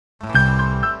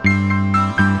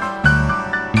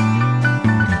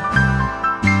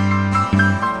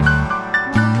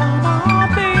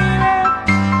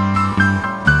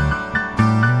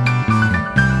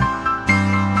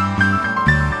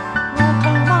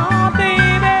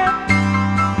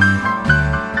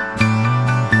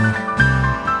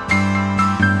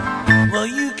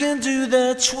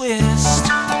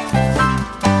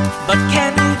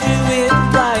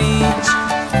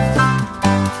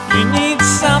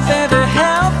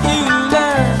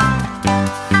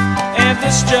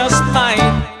this just might.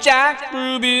 Jack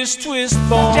Ruby's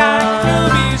Twistboard. Jack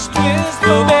Ruby's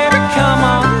Twistboard. Oh baby, come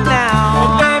on now.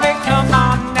 Oh baby, come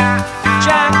on now.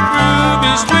 Jack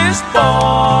Ruby's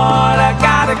Twistboard. I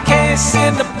got a case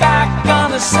in the back,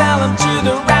 gonna sell him to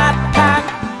the Rat Pack.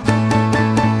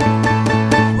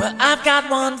 Well, I've got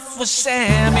one for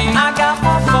Sammy, I got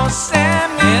one for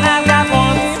Sammy, and I got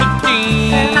one for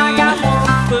Dean, and I got one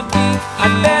for Dean. I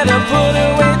better put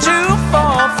away two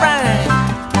for Frank,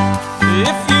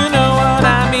 if you know what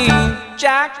I mean.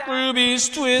 Jack Ruby's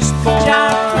Twistboard.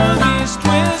 Jack Ruby's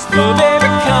Twistboard. Oh baby,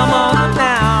 come on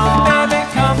now. Baby,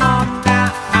 come on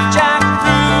now. Jack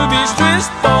Ruby's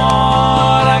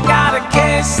Twistboard. I got a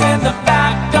case in the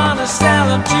back, gonna sell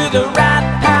him to the Rat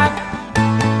Pack.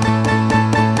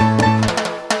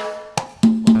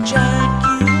 Well, Jack,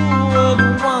 you were the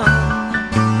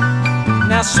one.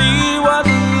 Now see what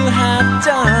you have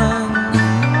done.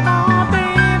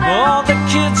 All the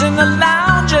kids in the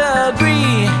lounge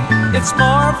agree it's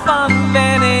more fun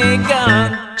than a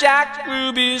gun. Jack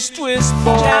Ruby's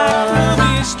Twistboard. Jack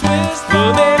Ruby's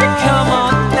Twistboard. Oh baby, come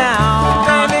on now.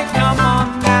 Baby, come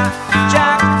on now.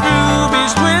 Jack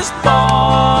Ruby's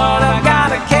Twistboard. I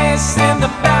got a case in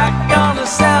the back, gonna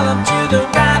sell him to the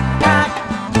Rat Pack.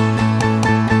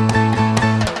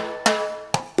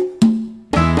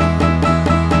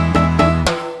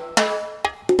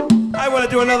 I want to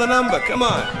do another number. Come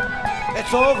on.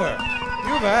 It's over.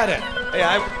 You've had it.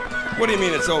 Hey, what do you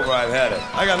mean it's over? I've had it.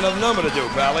 I got another number to do,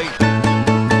 Pally.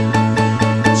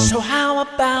 So how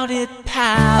about it,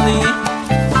 Pally?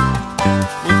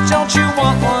 Well, don't you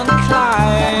want one,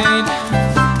 Clyde?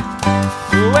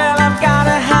 Well, I've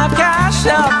gotta have cash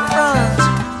up front,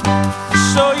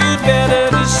 so you better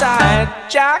decide.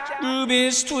 Jack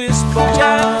Ruby's Twistboard.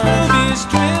 Jack Ruby's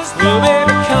Twistboard. Oh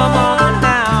baby, come on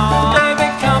now.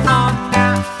 Baby, come on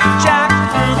now. Jack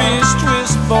Ruby's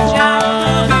Twistboard. Jack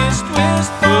Ruby's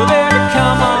Twistboard. Oh baby,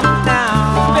 come on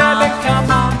now. Baby,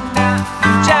 come on now.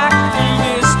 Jack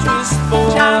Ruby's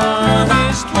Twistboard. Jack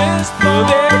Ruby's Twistboard. Oh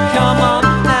baby, come on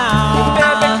now.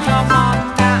 Baby, come on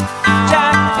now.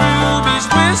 Jack Ruby's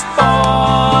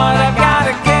Twistboard. I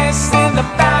got a case in the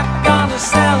back, gonna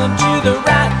sell him to the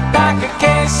Rat Pack. A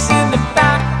case in the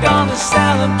back, gonna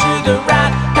sell him to the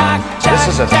Rat Pack. This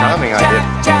is a charming idea.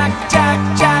 Jack, Jack,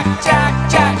 Jack, Jack,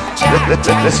 Jack, Jack,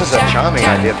 Jack. This is a charming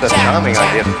idea. The charming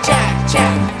idea. Jack,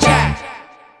 Jack, Jack.